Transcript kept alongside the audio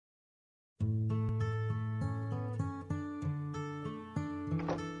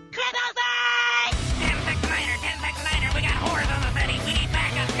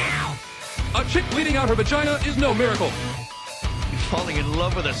chick bleeding out her vagina is no miracle. Falling in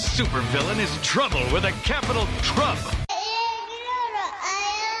love with a supervillain is trouble with a capital Trump.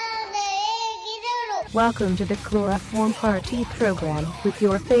 Welcome to the Chloroform Party program with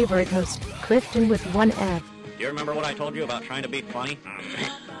your favorite host, Clifton with one F. Do you remember what I told you about trying to be funny?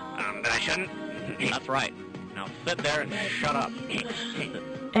 That I shouldn't? That's right. Now sit there and shut up.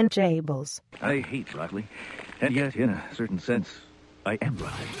 And Jables. I hate broccoli, and yet, in a certain sense, I am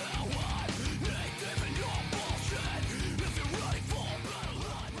broccoli.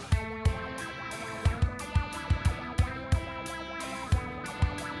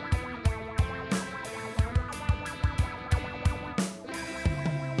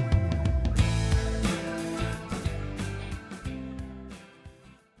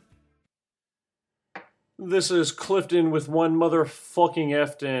 This is Clifton with one motherfucking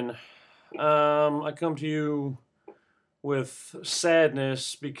Efton. I come to you with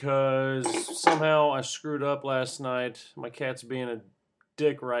sadness because somehow I screwed up last night. My cat's being a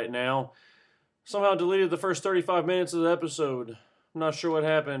dick right now. Somehow deleted the first 35 minutes of the episode. I'm not sure what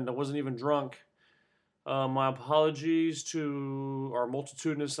happened. I wasn't even drunk. My apologies to our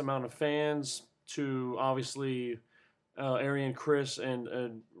multitudinous amount of fans, to obviously Arian Chris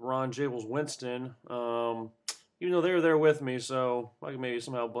and Ron Jables Winston. Even though they were there with me, so I can maybe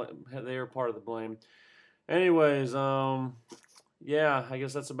somehow they are part of the blame. Anyways, yeah, I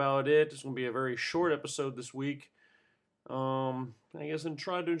guess that's about it. It's going to be a very short episode this week. I guess, and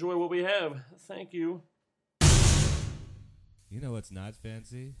try to enjoy what we have. Thank you. You know what's not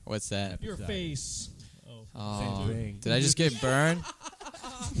fancy? What's that? Your face. Oh, Same thing. did I just get burned?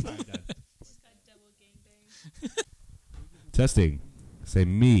 Testing. Say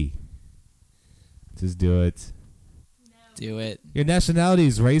me. Just do it. Do it. Your nationality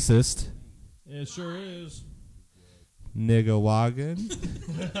is racist. It sure is. Nigga wagon.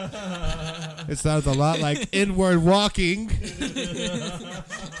 It sounds a lot like inward walking.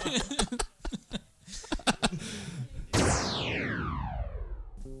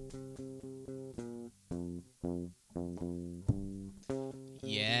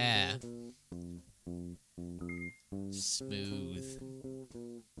 Yeah. Smooth.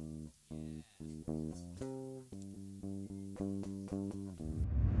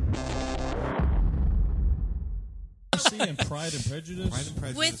 Seeing Pride and Prejudice. Pride and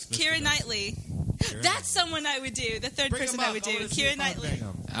Prejudice With Keira Knightley. That's someone I would do. The third person I would do. Keira Knightley.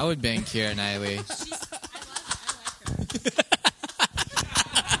 I would bang Keira Knightley.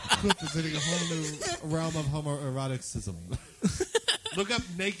 Cliff is hitting a whole new realm of homoeroticism. Look up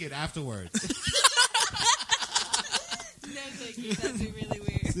naked afterwards. No, thank you. That'd be really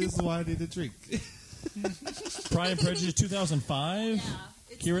weird. This is why I need to drink. Pride and Prejudice 2005. Yeah,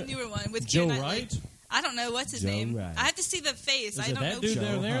 it's Keira- the newer one with Joe Keira Knightley. Wright. I don't know what's his Joe name. Wright. I have to see the face. Is I it don't that know. dude Joe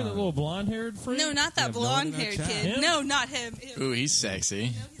down there, Wright. the little blonde-haired freak? No, not that have no one in blonde-haired that chat? kid. Him? No, not him. Ooh, he's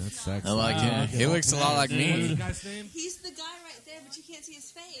sexy. That's sexy. I like him. He looks a lot like What's the me. guy's name? He's the guy right there, but you can't see his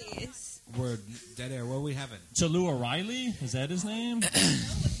face. We're dead air. What are we having? Chalua Riley? Is that his name?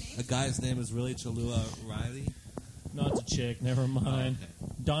 A guy's name is really Chalua Riley. Not the chick. Never mind. Oh,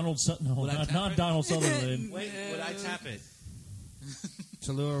 okay. Donald Sutherland. No, Would I tap not it? Donald Sutherland. Wait, would I tap it?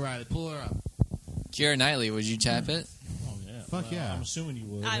 Chalua Riley, pull her up. Keira Knightley, would you tap it? Oh, yeah. Fuck yeah. I'm assuming you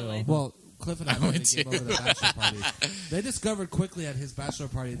would. I hell. would. Well, Cliff and I I went would to game too. over the bachelor party. They discovered quickly at his bachelor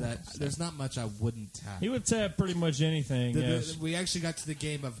party that there's not much I wouldn't tap. He would tap pretty much anything, yes. We actually got to the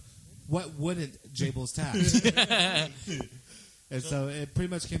game of what wouldn't Jables tap. And so it pretty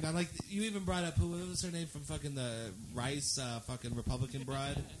much came down. Like, you even brought up, what was her name from fucking the Rice fucking Republican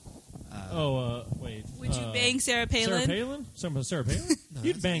bride? Wait. Would you bang Sarah Palin? Sarah Palin? Sarah Palin? No,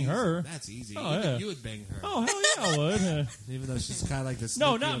 You'd that's bang easy. her. That's easy. Oh, Even yeah. you would bang her. Oh, hell yeah, I would. Even though she's kind of like this.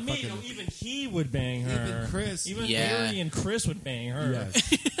 No, not me. No, even he would bang her. Even Chris. Even Yeah. Gary and Chris would bang her.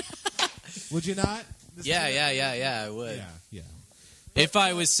 Yes. Would you not? Yeah, I would. Yeah, yeah. If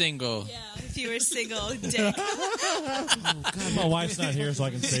I was single. Yeah, if you were single, dick. My wife's not here, so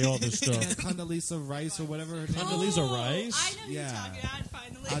I can say all this stuff. Condoleezza Rice or whatever her name is. Condoleezza Rice? I know who you're Yeah. talking about,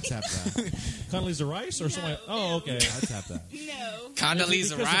 finally. I'll tap that. Condoleezza Rice or something? Oh, okay. I'll tap that. No.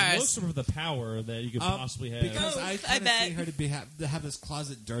 Condoleezza Because it Rice. looks of the power that you could possibly have. Because I Both, I kind of bet. see her to have this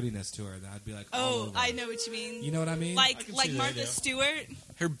closet dirtiness to her that I'd be like, all Oh, over. I know what you mean. You know what I mean? Like see that, Martha yeah. Stewart.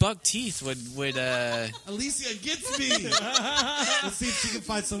 Her buck teeth would Alicia gets me. Let's see if she can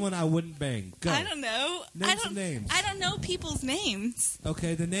find someone I wouldn't bang. Go. I don't know. Name some names. I don't know people's names.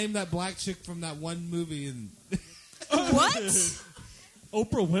 Okay, the name that black chick from that one movie. And What?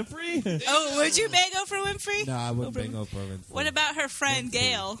 Oprah Winfrey? Oh, would you bang Oprah Winfrey? no, I wouldn't bang Oprah Winfrey. What about her friend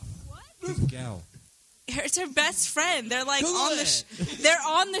Gail? Who's Gal? It's her best friend. They're like Google on it. They're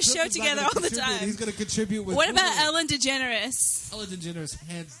on the show Clifton's not together gonna all the contribute. time. He's going to contribute with What about Google. Ellen DeGeneres? Ellen DeGeneres,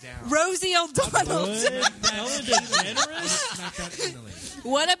 hands down. Rosie O'Donnell. Ellen DeGeneres? Smack that easily.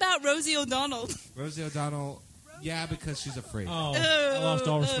 What about Rosie O'Donnell? Rosie O'Donnell, yeah, because she's a freak. Oh, I lost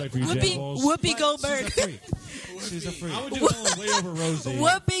all respect for you, Jack Balls. Whoopi But Goldberg. She's a freak. She's a freak. I would do Ellen way over Rosie.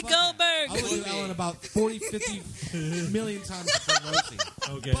 Whoopi I Goldberg. would do Ellen about 40, 50 million times before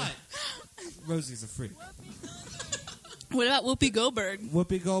Rosie. Okay. But Rosie's a freak. What about Whoopi Goldberg?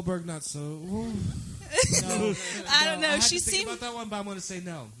 Whoopi Goldberg, not so. No, I don't know. I had She to think seems about that one, but I'm going to say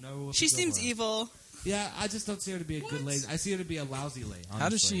no. No. Whoopi she seems Goldberg. evil. Yeah, I just don't see her to be a good lady. I see her to be a lousy lady. How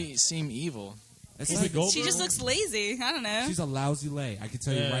does honestly. she seem evil? It's Whoopi like, Goldberg? She just looks lazy. I don't know. she's a lousy lay. I can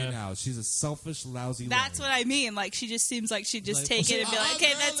tell you Yeah. right now. She's a selfish, lousy That's lay. what I mean. Like she just seems like she'd just take it and be like,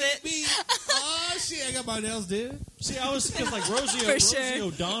 okay, that's it. Oh, shit, I got my nails, dude. See, I was because like Rosie For Rosie sure.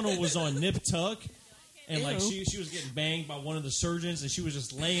 O'Donnell was on Nip Tuck, and like Ew. she was getting banged by one of the surgeons, and she was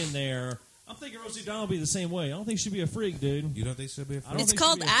just laying there. I'm thinking Rosie O'Donnell will be the same way. I don't think she'd be a freak, dude. You don't think she'll be a I freak? don't It's think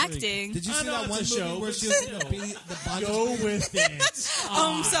called she'd be a freak. acting. Did you I see know that it's one a movie show, where but she was in still. the bondage Go gear? with it.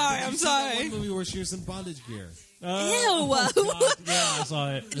 Oh, I'm sorry. I'm Did you see that sorry. one movie where she was in bondage gear? Ew. God, yeah, I saw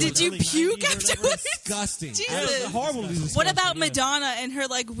it. Did you puke afterwards? Disgusting. Jesus. Horrible. What about Madonna and her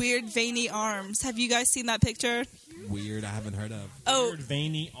like weird veiny arms? Have you guys seen that picture? Weird. I haven't heard of. Oh, Weird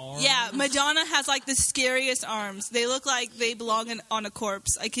veiny arms? yeah. Madonna has like the scariest arms. They look like they belong on a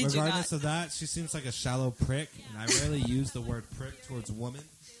corpse. I kid you not. Regardless of that, she seems like a shallow prick, and I rarely use the word prick towards a woman,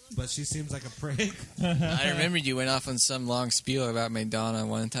 but she seems like a prick. I remember you went off on some long spiel about Madonna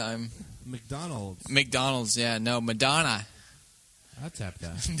one time. McDonald's, yeah. No, Madonna. I'll tap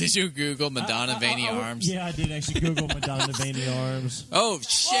that. Did you Google Madonna veiny arms? Yeah, I did actually Google Madonna veiny arms. Oh,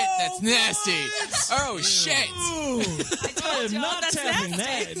 shit, that's nasty. Oh, shit. I am y'all, not that's tapping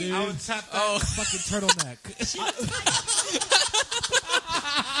nasty. that, dude. I would tap that fucking turtleneck.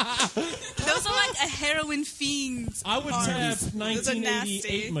 Those are like a heroin fiend. I would arms. tap Those are 1988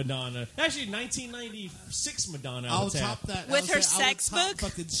 nasty. Madonna. Actually, 1996 Madonna. I I'll would tap. top that. With I would her say I would sex top book?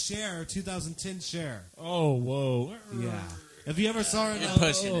 fucking Cher, 2010 Cher. Oh, whoa. Yeah. If you ever saw her in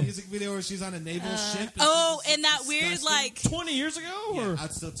pushing a it. music video where she's on a naval ship. Oh, she's and that weird disgusting. like 20 years ago? Yeah, Or?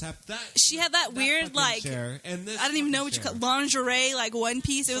 I'd still tap that. she had that weird fucking like Cher. And this I don't even know what you fucking call lingerie like one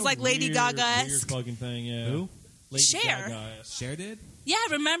piece. It was like Lady Weird Gaga-esque. fucking thing, yeah. Who? Lady Cher. Gaga. Cher did? Yeah,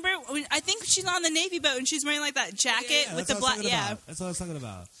 remember? I think she's on the Navy boat and she's wearing like that jacket with the that's what I was black. talking Yeah. about. That's what I was talking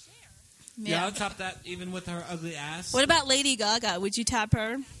about. Yeah. Yeah, I'll top that even with her ugly ass. What about Lady Gaga? Would you tap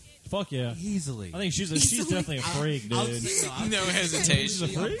her? Fuck yeah. Easily. I think she's definitely a freak, I would dude. say I would No say hesitation. she's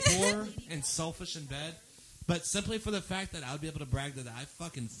She's a freak? poor and selfish in bed, but simply for the fact that I would be able to brag that I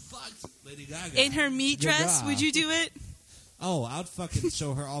fucking fucked Lady Gaga In her meat Gaga. dress, would you do it? Oh, I'd fucking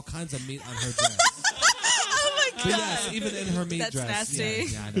show her all kinds of meat on her dress. Oh my But god! yes, even in her meat That's dress. nasty.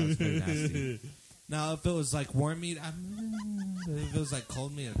 Yeah, I know it's very nasty. Now, if it was like warm meat, if it was like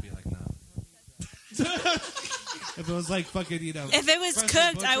cold meat, I'd be like, no. If it was like fucking, you know. If it was freshly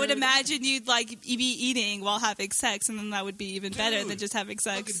cooked, I would butchered, imagine you'd like be eating while having sex, and then that would be even better Dude. than just having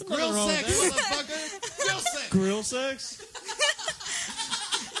sex. Grill Nothing wrong with sex, motherfucker. Grill sex. Grill sex?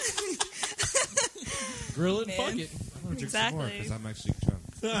 Grill it and fuck Man. it. I'm gonna drink some more Exactly. because I'm actually drunk.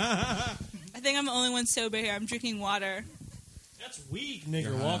 I think I'm the only one sober here. I'm drinking water. That's weak, nigger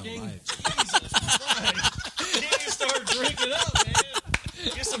You're high on walking. life. You need to start drinking up, man.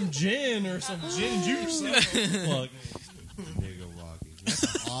 Get some gin or some gin juice. Fuck. Nigga walking. That's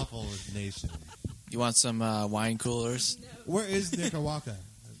an awful nation. You want some wine coolers? Where is Nicaragua?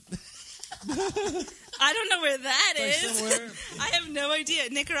 I don't know where that Like is. somewhere- I have no idea.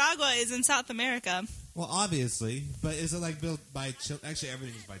 Nicaragua is in South America. Well, obviously, but is it like built by Chile? Actually,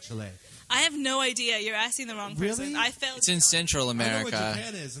 everything's by Chile. I have no idea. You're asking the wrong person. Really? I felt It's in Central I know where America.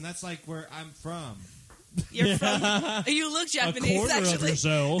 Japan is, and that's like where I'm from. you're from. You look A Japanese, quarter of actually.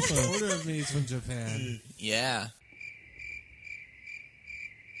 yourself. A quarter of me is from Japan. Yeah.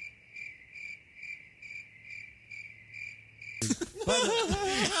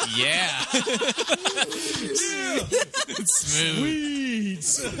 Yeah. Smooth.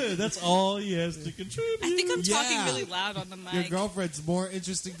 Sweet. That's all he has to contribute. I think I'm talking Yeah. really loud on the Your mic. girlfriend's more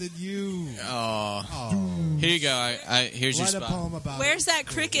interesting than you. Oh. Oh. Here you go. Here's your Write a spot. poem about Where's it. that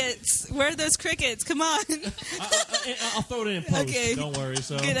crickets? Where are those crickets? Come on. I'll throw it in post. Okay. Don't worry.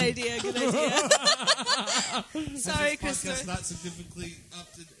 So. Good idea. Good idea. Sorry, This podcast's Christopher. not significantly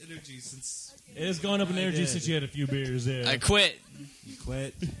upped in energy since It's gone up in I energy did. since you had a few beers. Yeah. I quit. you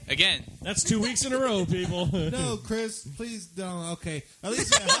quit. Again. That's 2 weeks in a row, people. No, Chris, please don't. Okay.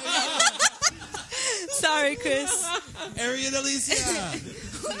 Alicia, how Sorry, Chris. you Arian Alicia.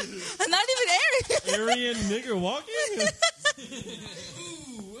 I'm not even Aryan. Aryan nigger walking?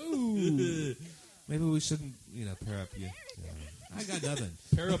 Ooh. Maybe we shouldn't, pair up you. I got nothing.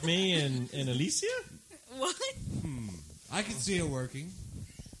 Pair up me and Alicia? What? I can see it working.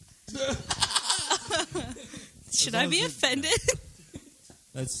 Should I be offended?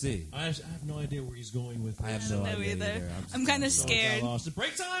 Let's see. I have no idea where he's going with this. I have no idea either. I'm kind of scared.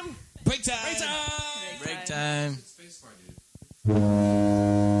 Break time! Break time! Break time! Break time.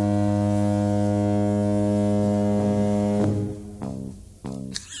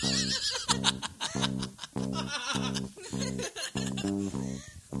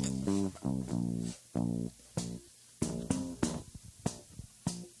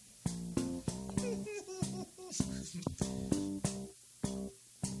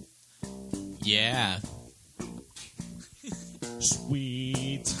 Yeah.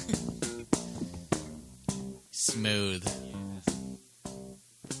 Sweet. Smooth.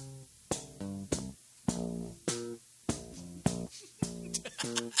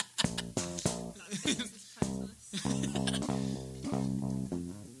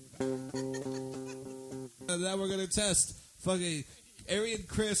 Now we're gonna test fucking Aryan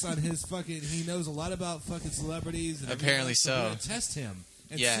Chris on his fucking. He knows a lot about fucking celebrities. And Apparently so. We're gonna test him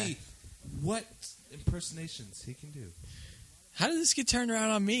and see what impersonations he can do. How did this get turned around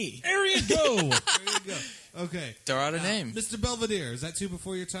on me? Aryan, go! There you go. Okay. Throw out a name. Mr. Belvedere, is that 2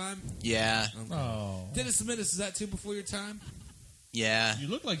 before your time? Yeah. Okay. Oh. Dennis the Menace, is that 2 before your time? Yeah. You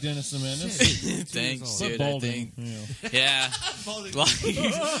look like Dennis the Menace. Thanks, But dude. I think. Yeah.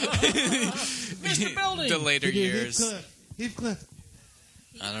 Mr. Belding. The later years. Heathcliff.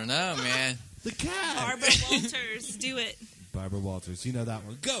 I don't know, man. The cat. Barbara Walters, do it. Barbara Walters, you know that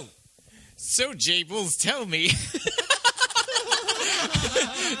one. Go. So, Jables, tell me.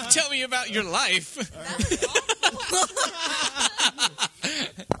 Tell me about your life.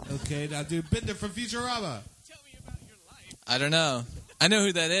 Okay, now do Bender from Futurama. I don't know. I know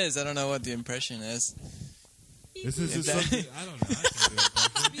who that is. I don't know what the impression is. This is something. I don't know. I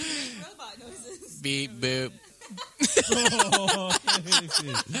can't do impression. Robot noises. Beep, boop.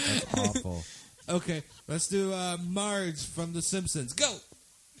 That's awful. Okay, let's do Marge from The Simpsons. Go.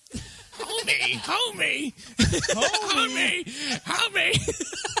 Homie.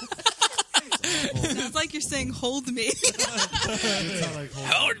 Sounds like you're saying "hold me."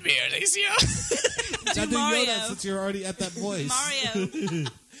 Hold me, Alicia. Do Mario. Yoda since you're already at that voice. Mario.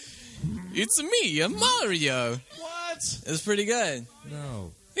 It's me, a Mario. What? It's pretty good.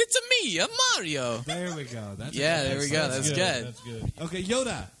 No. It's me, a Mario. There we go. That's Yeah, there we go. That's good. That's good. Okay,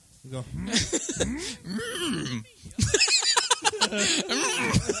 Yoda. We go.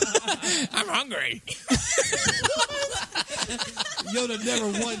 I'm hungry. Yoda never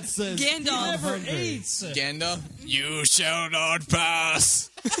once says Gandalf. I'm Never hungry. eats. Gandalf, you shall not pass.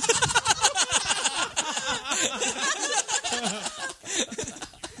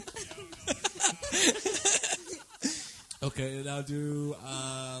 Okay, now do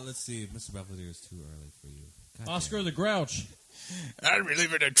let's see. Mr. Belvedere is too early for you. God Oscar the Grouch. I'd be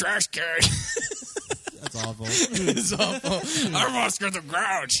leaving a trash can. That's awful. It's awful. I'm Oscar the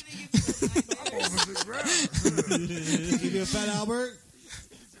Grouch. Give you a Fat Albert.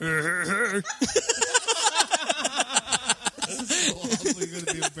 This is so awful. You're going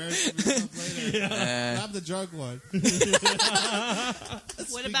to be embarrassed of yourself later. Yeah. I'm the drunk one.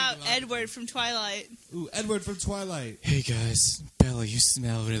 What about Edward from Twilight? Ooh, Edward from Twilight. Hey guys, Bella, you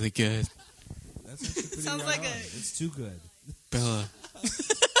smell really good. That's actually pretty Sounds right like on. It's too good. Bella.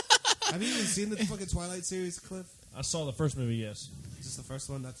 Have you even seen the fucking Twilight series, Cliff? I saw the first movie, yes. Just the first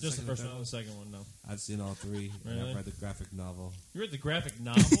one, not the Just the second first and one, third not the second one, no. I've seen all 3. And Really? I've read the graphic novel. You read the graphic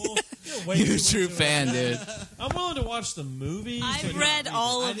novel? You're way You're too a true into it. fan, dude. I'm willing to watch the movies. I've but read not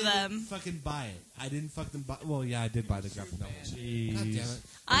all I of didn't them. fucking buy it. I didn't fucking buy. Well, yeah, I did buy the graphic novel. Jeez. God damn it!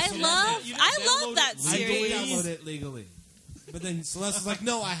 I love download that it I did series. download it legally, but then Celeste was like,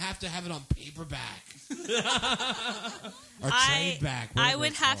 "No, I have to have it on paperback or trade back." I whatever would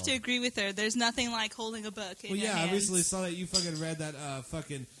it's have called. to agree with her. There's nothing like holding a book in Well, your yeah, I hands. recently saw that you fucking read that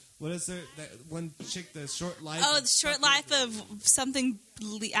fucking. What is there? That one chick, the short life. Oh, of the short fucking- life of something.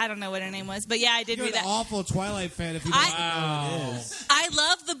 I don't know what her name was, but yeah, I did You're read an that. awful Twilight fan if you don't know what it is. I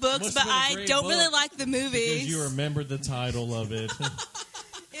love the books, Must but have been a I great don't book. really like the Because movies. you remembered the title of it.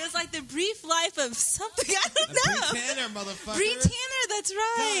 It was like the brief life of something. I don't Bree know. Tanner, motherfucker. Bree Tanner, that's God,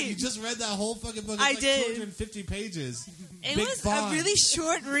 right. you just read that whole fucking book. It's I like did. 250 pages. It Big was font. a really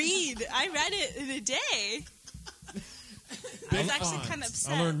short read. I read it in a day. I was actually font. kind of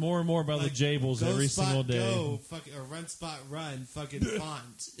upset. I learned more and more about Like, the Jables Go every spot, single day. Go, fucking, or run spot run, fucking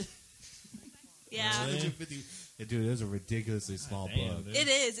font. Yeah. 250. Yeah, dude, it was a ridiculously small book. It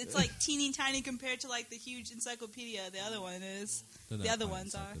is. It's like teeny tiny compared to like the huge encyclopedia the other one is. The other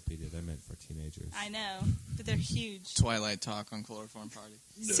ones are. They're meant for teenagers. I know, but they're huge. Twilight talk on Chloroform Party.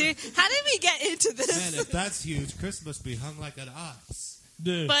 How did we get into this? Man, if that's huge, Chris must be hung like an ox.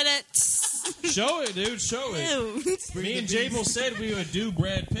 Dude. But it's... Show it, dude. Show it. Me and Jable said we would do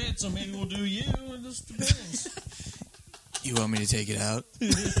Brad Pitt, so maybe we'll do you. It just depends. You want me to take it out? Ew.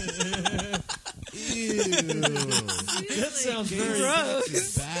 That sounds very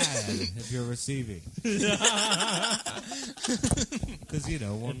gross. Bad if you're receiving. Because,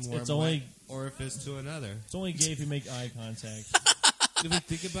 one more orifice to another. It's only gay if you make eye contact. If you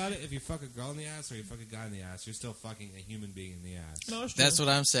think about it, if you fuck a girl in the ass or you fuck a guy in the ass, you're still fucking a human being in the ass. No, it's That's what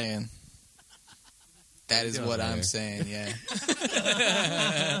I'm saying. That is what I'm saying, yeah.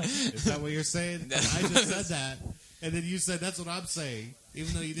 Is that what you're saying? I just said that. And then you said, that's what I'm saying,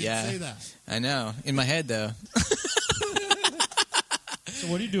 even though you didn't say that. I know. In my head, though. So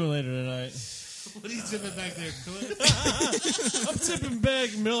what are you doing later tonight? What are you tipping back there, Clint? I'm tipping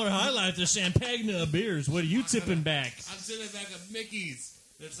back Miller High Life, the Champagne beers. What are you tipping back? I'm tipping back a Mickey's.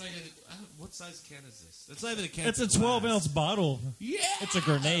 It's like what size can is this? It's not even a can. It's a 12-ounce bottle. Yeah. It's a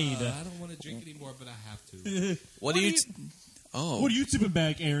grenade. I don't want to drink anymore, but I have to. What are you... What are you tipping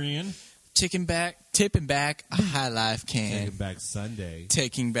back, Arian? Tipping back a High Life can. Taking back Sunday.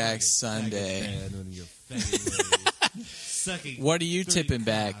 Taking back Sunday. What are you tipping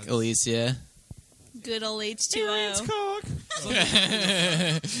back, Alicia? Good old H2O. Cock.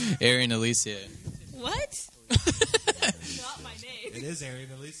 Arian Alicia. What? Not my name. It is Arian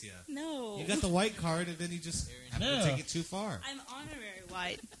Alicia. No. You got the white card, and then you just have to take it too far. I'm honorary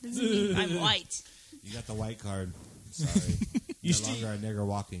white. Doesn't mean I'm white. You got the white card. Sorry. No longer a nigger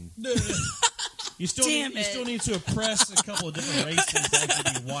walking. You still need to oppress a couple of different races to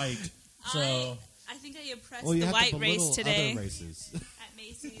actually be white. So I think I oppressed the white race today. Other races. At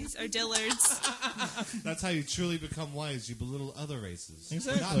Macy's or Dillard's. That's how you truly become white, is you belittle other races.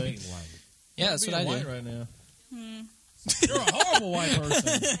 Exactly. Not being white. Yeah, that's what I white do. Right now. You're a horrible white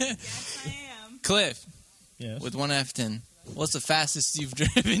person. Yes, I am. Cliff. Yes. With one Afton. What's the fastest you've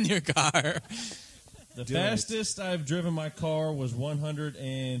driven your car? The fastest I've driven my car was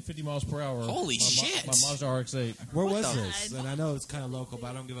 150 miles per hour. Holy shit. My Mazda RX-8. Where was this? And I know it's kind of local, but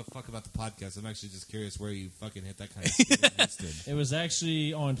I don't give a fuck about the podcast. I'm actually just curious where you fucking hit that kind of speed in Houston. It was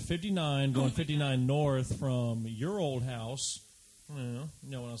actually on 59, going 59 north from your old house. You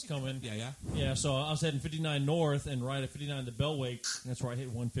know when I was coming. Yeah. Yeah, so I was heading 59 north, and right at 59 to Bellwake, that's where I hit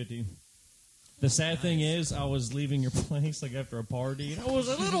 150. The sad thing is, I was leaving your place like after a party, and I was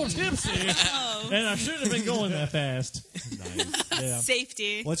a little tipsy, and I shouldn't have been going that fast. Nice. Yeah.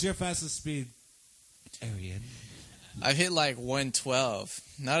 Safety. What's your fastest speed, Arian? I've hit like 112.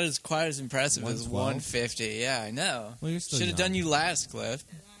 Not as quite as impressive as 150. Yeah, I know. Well, you're still should have young. done you last, Cliff.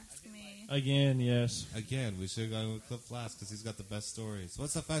 Again, yes. Again, we should have gone with Cliff last because he's got the best stories.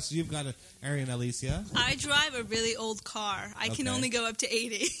 What's the fastest you've got, Arian Alicia? I drive a really old car. I can only go up to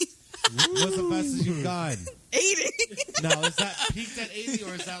 80. What's the fastest you've gone? 80. Now, is that peaked at 80,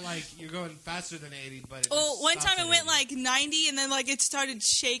 or is that like you're going faster than 80? But one time I went like 90, and then like it started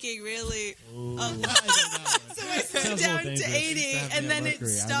shaking really. So I went down to 80, and then it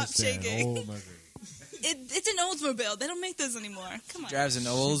stopped shaking. It's an Oldsmobile. They don't make those anymore. Come on. Drives an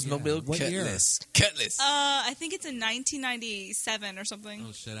Oldsmobile Cutlass. Cutlass. I think it's a 1997 or something.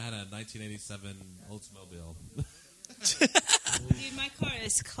 Oh shit! I had a 1987 Oldsmobile. Dude, my car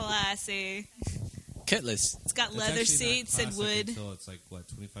is classy. Cutlass. It's got leather seats and wood. Until it's like what,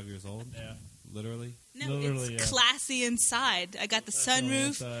 25 years old? Yeah. Literally. No, it's classy inside. I got the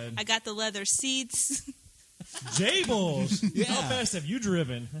sunroof. I got the leather seats. Jables. Yeah. How fast have you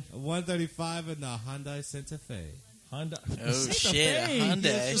driven? 135 in the Hyundai Santa Fe. Honda. Oh shit, a Hyundai.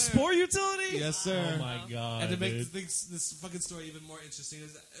 Yes, a sport utility? Yes, sir. Oh my god. And to make this fucking story even more interesting,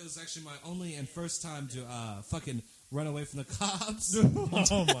 it was actually my only and first time to fucking run away from the cops.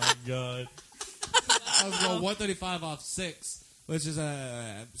 Oh my god. I was going 135 off 6, which is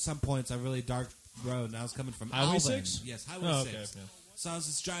at some points a really dark road, and I was coming from Highway Alvin. 6? Yes, Highway 6. Okay. So I was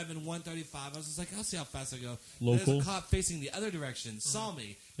just driving 135. I was just like, I'll see how fast I go. Local. There's a cop facing the other direction, saw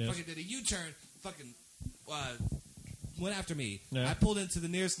me, fucking did a U-turn, fucking went after me. Yeah. I pulled into the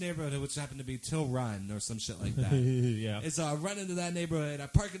nearest neighborhood, which happened to be Till Run or some shit like that. Yeah. And so I run into that neighborhood. I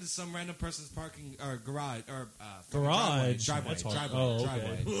park into some random person's parking or garage or driveway. Oh,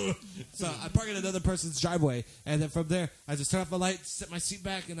 okay. So I park in another person's driveway, and then from there I just turn off my light, set my seat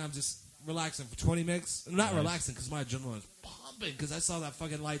back, and I'm just relaxing for 20 minutes. I'm not relaxing because my adrenaline was pumping because I saw that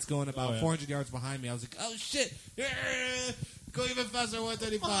fucking lights going about 400 yards behind me. I was like, oh shit. Go even faster,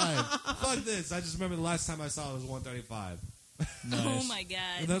 135. Fuck this. I just remember the last time I saw it was 135. Nice. Oh my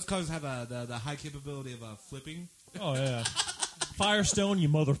god. And those cars have the high capability of flipping. Oh yeah. Firestone, you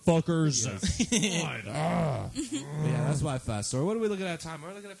motherfuckers. Yes. Yeah, that's why fast. So what are we looking at time?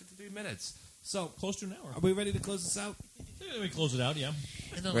 We're looking at 53 minutes. So close to an hour. Are we ready to close this out? Yeah, we close it out, yeah.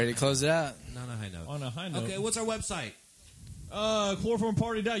 Ready to close it out? On a high note. On a high note. Okay, what's our website?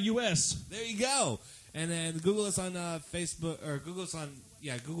 Chloroformparty.us. There you go. And then Google us on Facebook, or Google us on,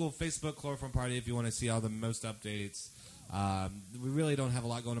 Google, Facebook, Chloroform Party if you want to see all the most updates. We really don't have a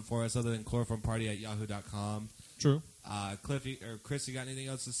lot going for us other than chloroformparty@yahoo.com. True. Chris, you got anything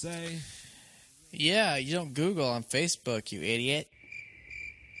else to say? Yeah, you don't Google on Facebook, you idiot.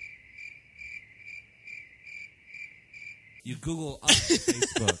 You Google up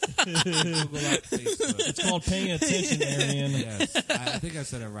Facebook. Google up Facebook. It's called paying attention, Arian. Yes, I think I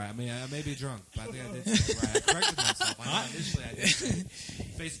said it right. I mean, I may be drunk, but I think I did say it right. I corrected myself. I know initially I did say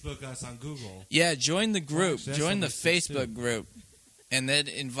Facebook us on Google. Yeah, join the group. Actually, join the Facebook group. And then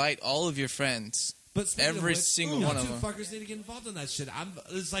invite all of your friends. But every single one of them. Fuckers need to get involved in that shit.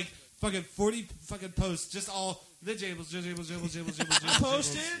 It's like fucking 40 fucking posts, just all the Jables.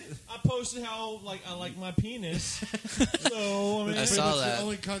 I posted how I like my penis. So I saw that. The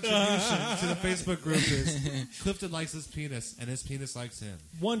only contribution to the Facebook group is Clifton likes his penis, and his penis likes him.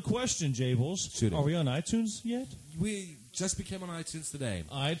 One question, Jables. Shoot it. Are we on iTunes yet? We just became on iTunes today.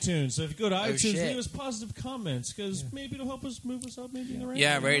 iTunes. So if you go to iTunes, shit. leave us positive comments because maybe it'll help us move us up maybe in the rank.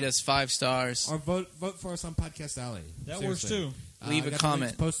 Yeah, rate us 5 stars. Or vote for us on Podcast Alley. That Seriously. works too. Leave a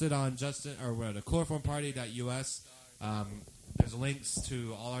comment. Posted on the chloroformparty.us. There's links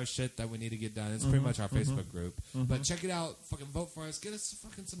to all our shit that we need to get done. It's pretty much our Facebook group. But check it out. Fucking vote for us. Get us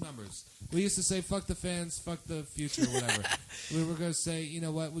fucking some numbers. We used to say, fuck the fans, fuck the future, whatever. We were going to say, you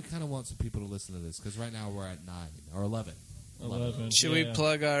know what? We kind of want some people to listen to this because right now we're at 9 or 11. 11. Should we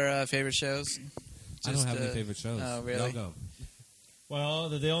plug our favorite shows? I don't have any favorite shows. Oh, really? Y'all go. Well,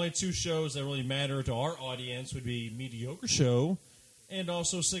 the only 2 shows that really matter to our audience would be Mediocre Show and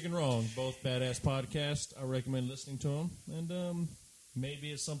also Sick and Wrong, both badass podcasts. I recommend listening to them. And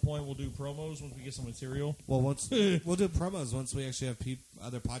maybe at some point we'll do promos once we get some material. Well, we'll do promos once we actually have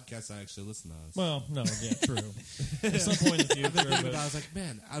other podcasts that actually listen to us. Well, no, yeah, true. At some point in the future. I was like,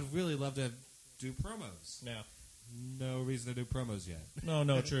 man, I'd really love to do promos. Yeah. No reason to do promos yet. No,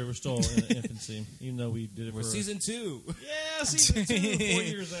 true. We're still in infancy, even though we did it We're for season 2. Yeah, season 2, 4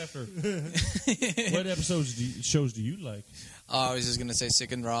 years after. What shows do you like? Oh, I was just going to say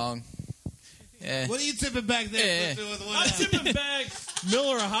Sick and Wrong. Yeah. What are you tipping back there? I'm tipping back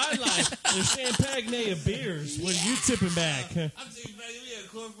Miller High Life. There's Champagne of beers. What are you tipping back? I'm tipping back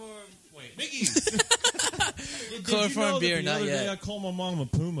chloroform. Wait, Mickey's. Chloroform beer, not yet. The other day I yet. called my mom a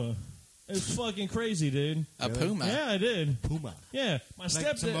puma. It's fucking crazy, dude. A puma? Yeah, I did. Puma. Yeah, my Like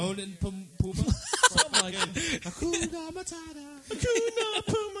stepdad. Timon and Puma? Something like that. Hakuna Matata. Hakuna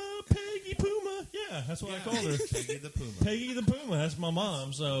Puma, Peggy Puma. Yeah, that's what I called her. Peggy the Puma. Peggy the Puma. That's my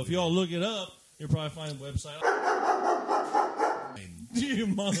mom. So if y'all look it up, you'll probably find the website. You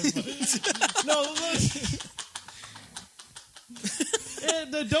motherfucker. No, look.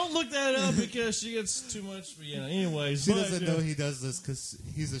 Don't look that up because she gets too much. Anyways, She doesn't know he does this because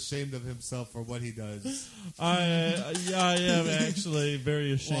he's ashamed of himself for what he does. I am actually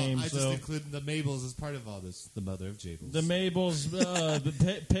very ashamed. Well, I just included the Mabels as part of all this. The mother of Jables. The Mabels,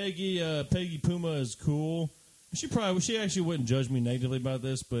 Peggy Puma is cool. She actually wouldn't judge me negatively about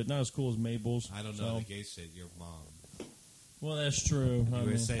this, but not as cool as Mabel's. I don't know the gay shit. Your mom. Well, that's true. You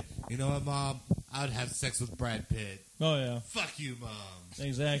would say, you know what, Mom? I would have sex with Brad Pitt. Oh, yeah. Fuck you, Mom.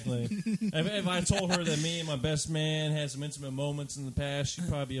 Exactly. if I told her that me and my best man had some intimate moments in the past, she'd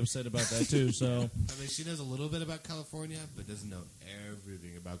probably be upset about that, too. So, I mean, she knows a little bit about California, but doesn't know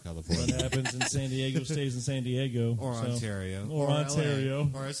everything about California. What happens in San Diego stays in San Diego. Or Ontario. Or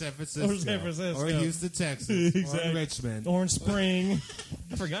Ontario. LA, or San Francisco. Or San Francisco. Or Houston, Texas. Exactly. Or Richmond. Orange Spring.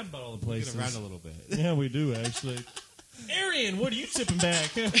 I forgot about all the places. We get around a little bit. Yeah, we do, actually. Arian, what are you tipping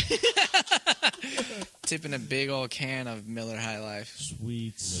back? Tipping a big old can of Miller High Life.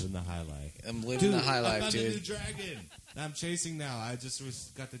 Sweet. Living the high life. I'm living the high life, I found dude. a new dragon. I'm chasing now. I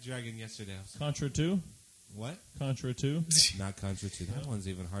just got the dragon yesterday. Contra 2? What? Contra 2? Not Contra 2. That one's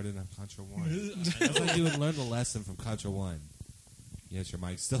even harder than Contra 1. That's like you would learn the lesson from Contra 1. Yes, your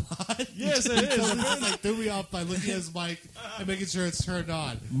mic's still on. Yes, it is. He threw me off by looking at his mic and making sure it's turned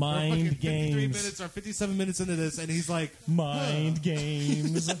on. Mind games. 53 games. minutes or 57 minutes into this, and he's like, Mind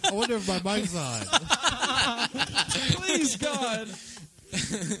games. I wonder if my mic's on. Please, God.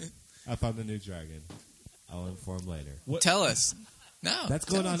 I found the new dragon. I'll inform later. Tell us. No. That's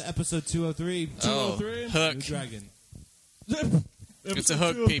going on episode 203. 203? Hook. New dragon. It's a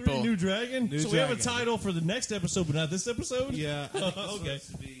hook, people. New Dragon. New so we have a Dragon. title for the next episode, but not this episode. Yeah. Okay.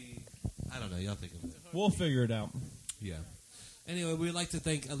 I don't know. Y'all think of it. We'll figure it out. Yeah. Anyway, we'd like to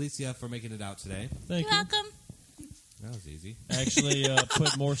thank Alicia for making it out today. Thank you. Welcome. That was easy. Actually,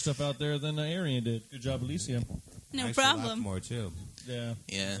 put more stuff out there than Arian did. Good job, Alicia. No Actually, problem. lots more too. Yeah.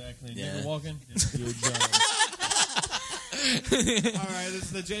 Yeah. Exactly. Yeah. Never walking. Good job. All right, this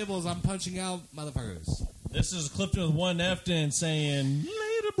is the Jables. I'm punching out motherfuckers. This is Clifton with one Efton saying,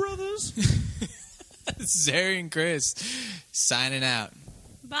 later, brothers. This is Harry and Chris signing out.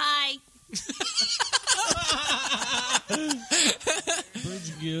 Bye. Where'd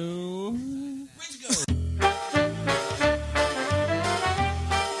you go?